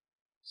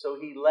 So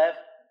he left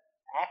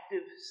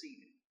active sea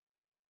duty.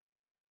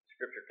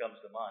 Scripture comes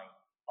to mind.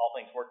 All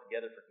things work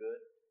together for good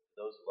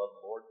for those who love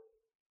the Lord.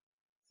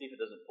 See if it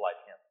doesn't apply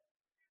to him.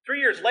 3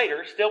 years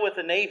later, still with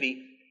the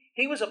Navy,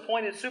 he was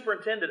appointed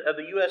superintendent of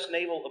the U.S.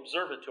 Naval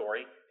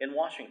Observatory in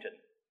Washington,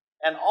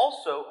 and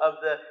also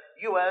of the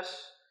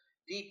U.S.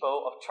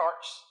 Depot of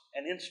Charts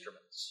and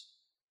Instruments,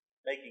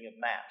 making of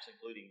maps,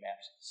 including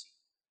maps of the sea.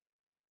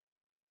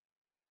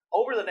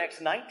 Over the next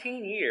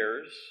 19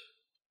 years,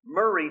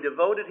 Murray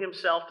devoted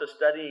himself to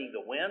studying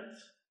the winds,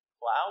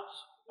 clouds,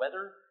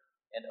 weather,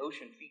 and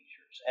ocean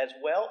features, as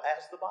well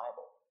as the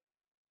Bible.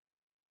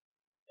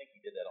 I think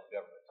he did that on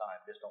government time,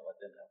 just don't let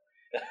them know.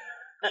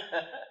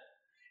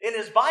 In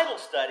his Bible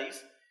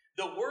studies,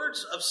 the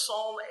words of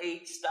Psalm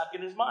 8 stuck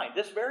in his mind.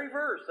 This very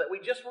verse that we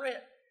just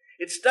read,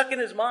 it stuck in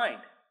his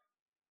mind.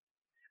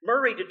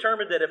 Murray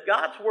determined that if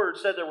God's word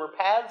said there were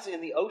paths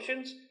in the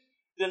oceans,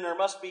 then there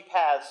must be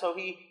paths. So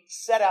he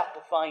set out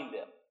to find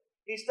them.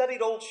 He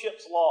studied old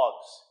ships'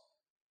 logs,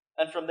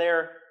 and from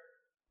there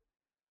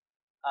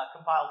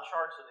compiled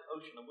charts of the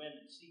ocean, the wind,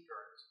 and sea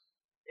currents.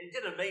 He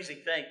did an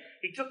amazing thing.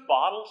 He took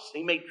bottles.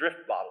 He made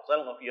drift bottles. I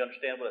don't know if you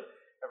understand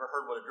ever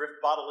heard what a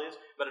drift bottle is,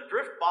 but a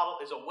drift bottle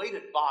is a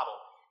weighted bottle,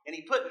 and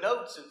he put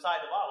notes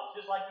inside the bottles,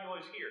 just like you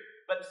always hear.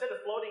 But instead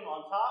of floating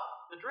on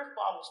top, the drift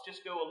bottles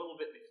just go a little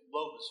bit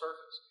below the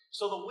surface.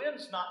 So the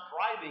wind's not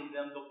driving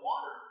them, the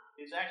water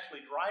is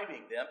actually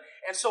driving them.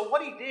 And so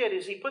what he did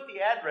is he put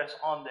the address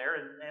on there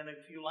in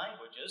a few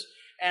languages,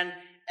 and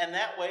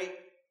that way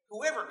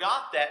whoever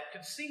got that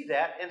could see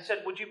that and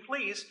said, "Would you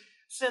please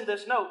send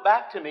this note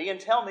back to me and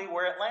tell me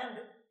where it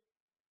landed?"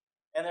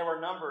 And they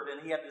were numbered,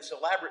 and he had this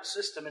elaborate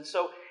system. And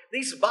so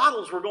these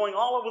bottles were going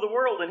all over the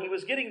world, and he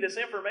was getting this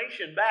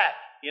information back.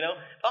 You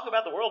know, talk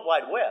about the World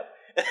Wide Web.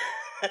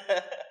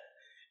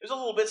 It was a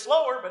little bit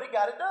slower, but it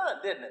got it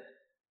done, didn't it?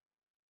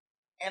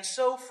 And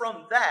so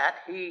from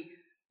that, he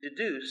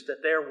deduced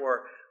that there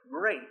were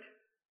great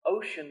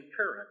ocean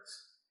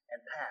currents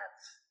and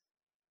paths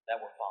that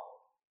were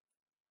followed.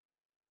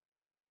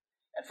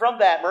 And from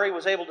that, Murray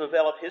was able to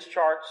develop his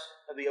charts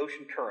of the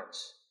ocean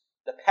currents,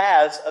 the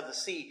paths of the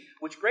sea,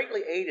 which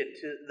greatly aided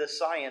to the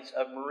science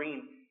of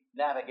marine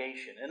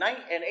navigation. In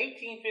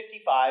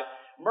 1855,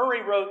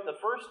 Murray wrote the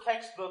first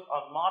textbook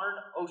on modern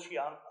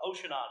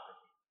oceanography.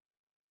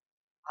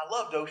 I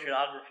loved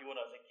oceanography when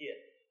I was a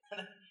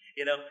kid.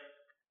 You know,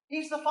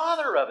 he's the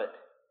father of it.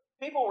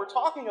 People were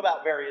talking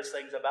about various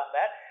things about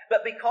that,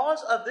 but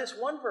because of this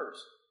one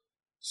verse,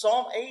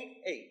 Psalm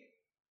 8:8,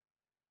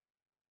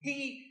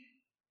 he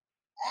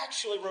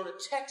actually wrote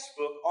a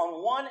textbook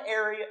on one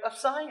area of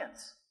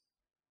science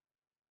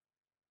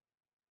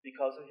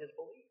because of his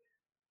belief.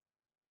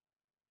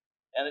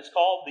 And it's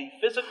called The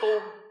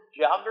Physical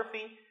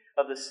Geography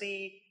of the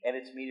Sea and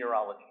Its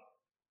Meteorology.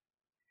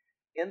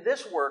 In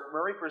this work,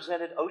 Murray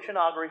presented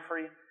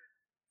oceanography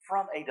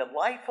from a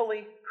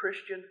delightfully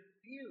Christian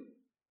view.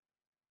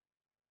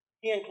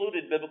 He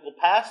included biblical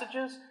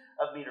passages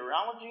of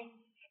meteorology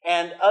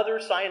and other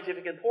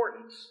scientific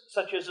importance,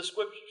 such as a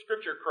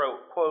scripture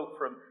quote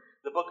from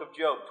the book of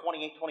Job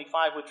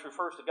 28:25, which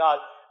refers to God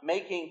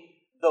making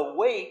the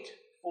weight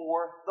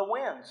for the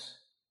winds.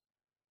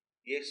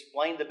 He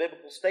explained the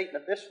biblical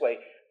statement this way.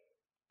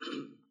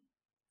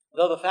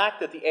 Though the fact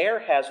that the air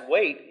has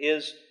weight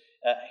is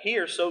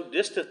here so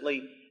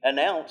distantly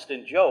announced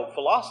in Job,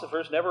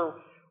 philosophers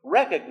never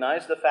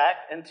recognized the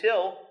fact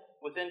until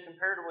within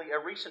comparatively a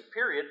recent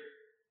period,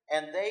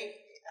 and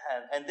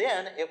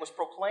then it was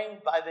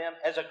proclaimed by them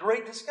as a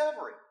great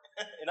discovery.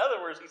 In other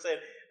words, he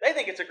said, they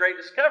think it's a great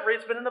discovery.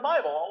 It's been in the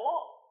Bible all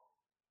along.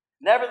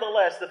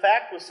 Nevertheless, the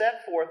fact was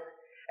set forth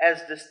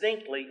as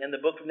distinctly in the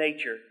book of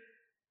nature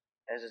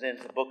as it is in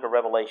the book of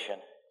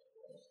Revelation.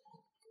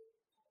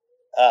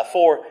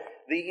 For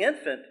the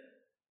infant,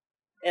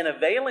 in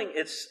availing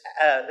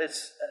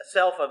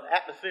itself of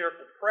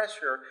atmospherical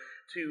pressure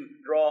to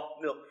draw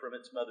milk from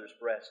its mother's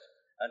breast,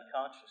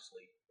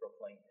 unconsciously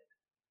proclaimed it.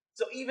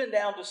 So even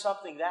down to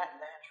something that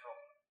natural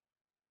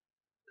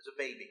as a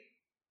baby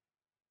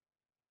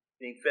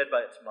being fed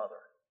by its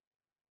mother,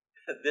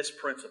 this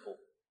principle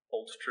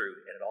holds true,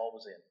 and it all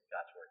was in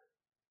God's Word.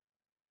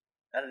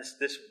 And this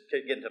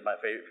get into my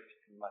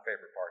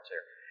favorite parts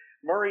here.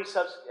 Murray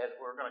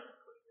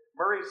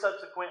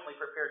subsequently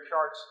prepared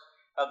charts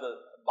of the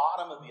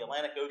bottom of the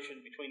Atlantic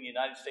Ocean between the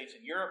United States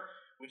and Europe,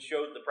 which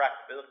showed the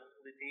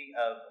practicability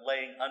of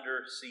laying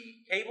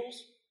undersea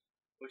cables,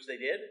 which they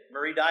did.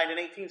 Murray died in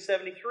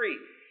 1873.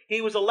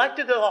 He was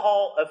elected to the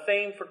Hall of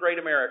Fame for Great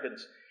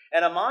Americans,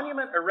 and a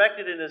monument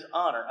erected in his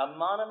honor, a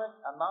monument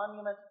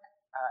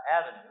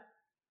avenue,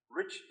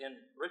 in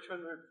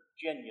Richmond,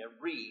 Virginia,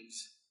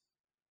 reads,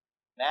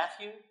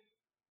 Matthew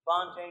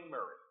Fontaine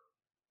Murray,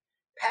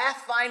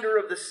 pathfinder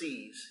of the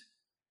seas,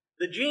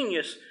 the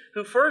genius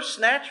who first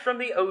snatched from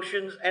the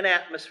oceans and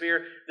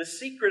atmosphere the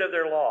secret of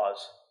their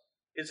laws.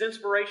 His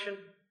inspiration,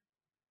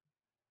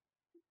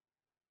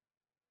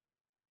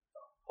 the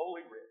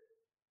Holy Writ,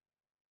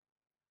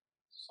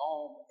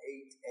 Psalm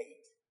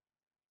 8:8,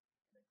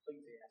 and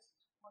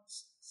Ecclesiastes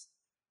 1:6.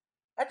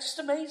 That just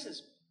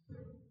amazes me.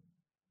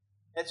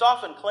 It's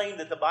often claimed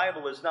that the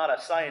Bible is not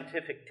a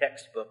scientific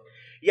textbook,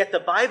 yet the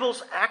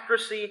Bible's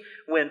accuracy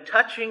when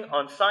touching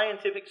on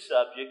scientific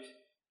subjects,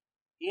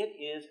 it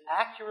is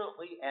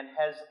accurately and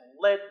has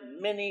led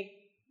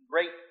many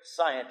great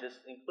scientists,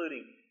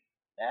 including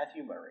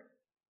Matthew Murray,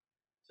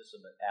 to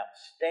some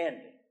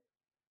outstanding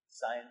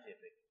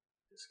scientific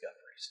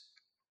discoveries.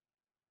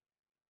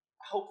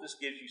 I hope this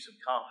gives you some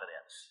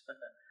confidence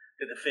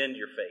to defend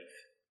your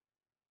faith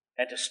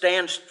and to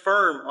stand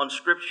firm on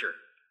Scripture,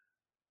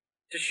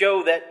 to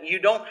show that you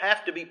don't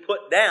have to be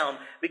put down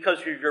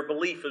because of your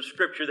belief of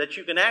Scripture, that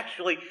you can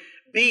actually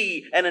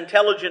be an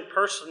intelligent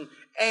person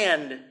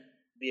and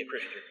be a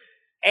Christian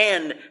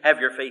and have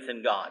your faith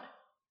in God.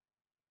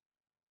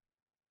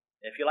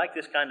 If you like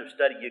this kind of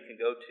study, you can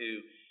go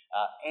to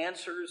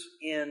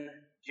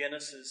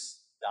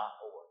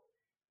AnswersInGenesis.org.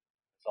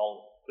 It's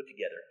all put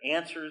together.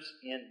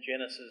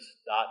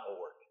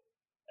 AnswersInGenesis.org.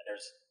 And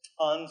there's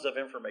tons of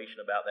information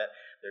about that.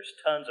 There's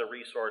tons of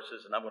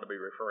resources, and I'm going to be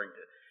referring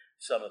to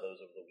some of those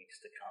over the weeks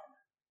to come.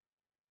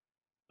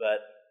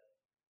 But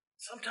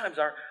sometimes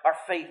our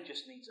faith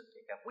just needs a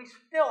pick up. We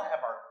still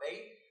have our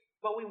faith,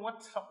 but we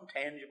want something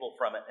tangible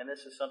from it, and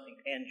this is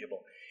something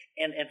tangible.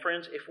 And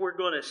friends, if we're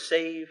going to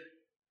save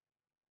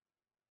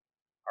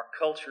our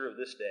culture of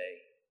this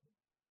day,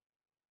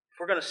 if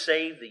we're going to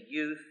save the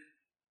youth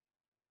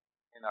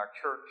in our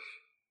church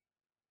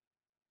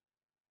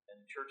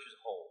and the church as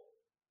a whole,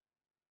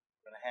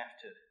 we're going to have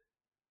to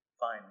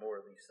find more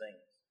of these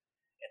things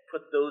and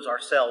put those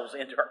ourselves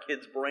into our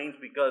kids' brains,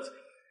 because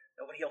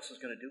nobody else is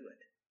going to do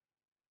it.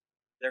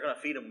 They're going to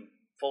feed them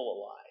full of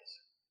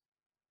lies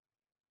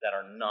that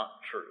are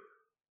not true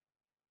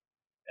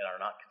and are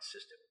not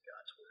consistent with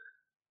God's Word.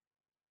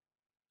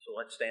 So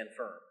let's stand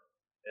firm.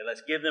 And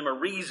let's give them a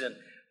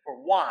reason for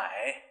why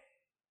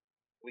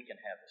we can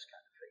have this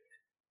kind of faith.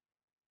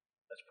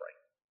 Let's pray.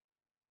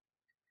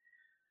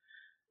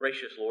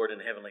 Gracious Lord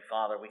and Heavenly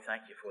Father, we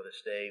thank you for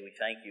this day. We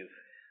thank you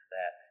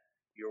that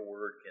your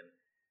Word can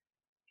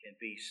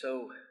be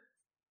so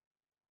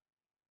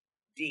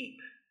deep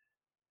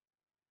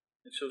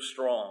and so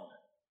strong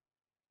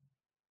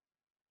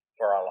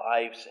for our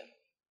lives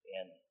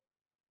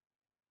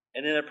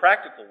and in a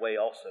practical way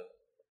also.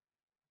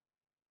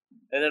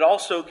 And it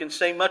also can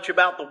say much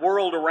about the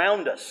world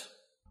around us.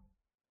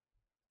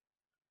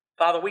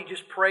 Father, we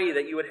just pray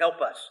that you would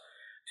help us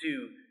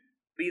to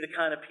be the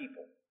kind of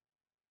people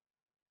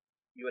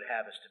you would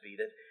have us to be,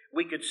 that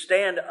we could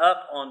stand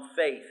up on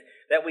faith,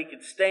 that we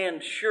could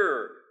stand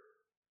sure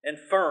and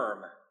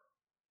firm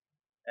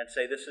and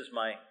say, this is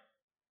my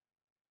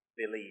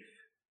belief,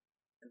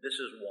 and this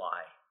is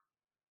why,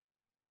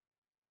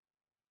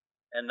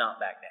 and not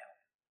back down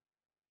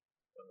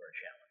when we're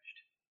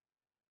challenged,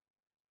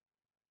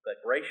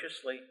 but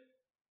graciously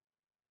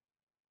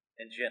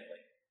and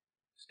gently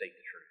state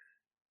the truth.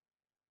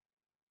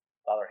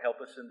 Father,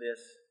 help us in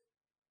this.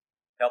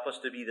 Help us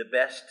to be the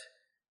best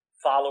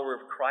follower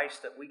of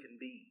Christ that we can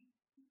be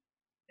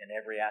in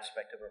every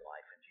aspect of our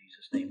life. In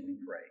Jesus' name we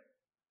pray.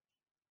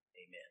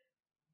 Amen.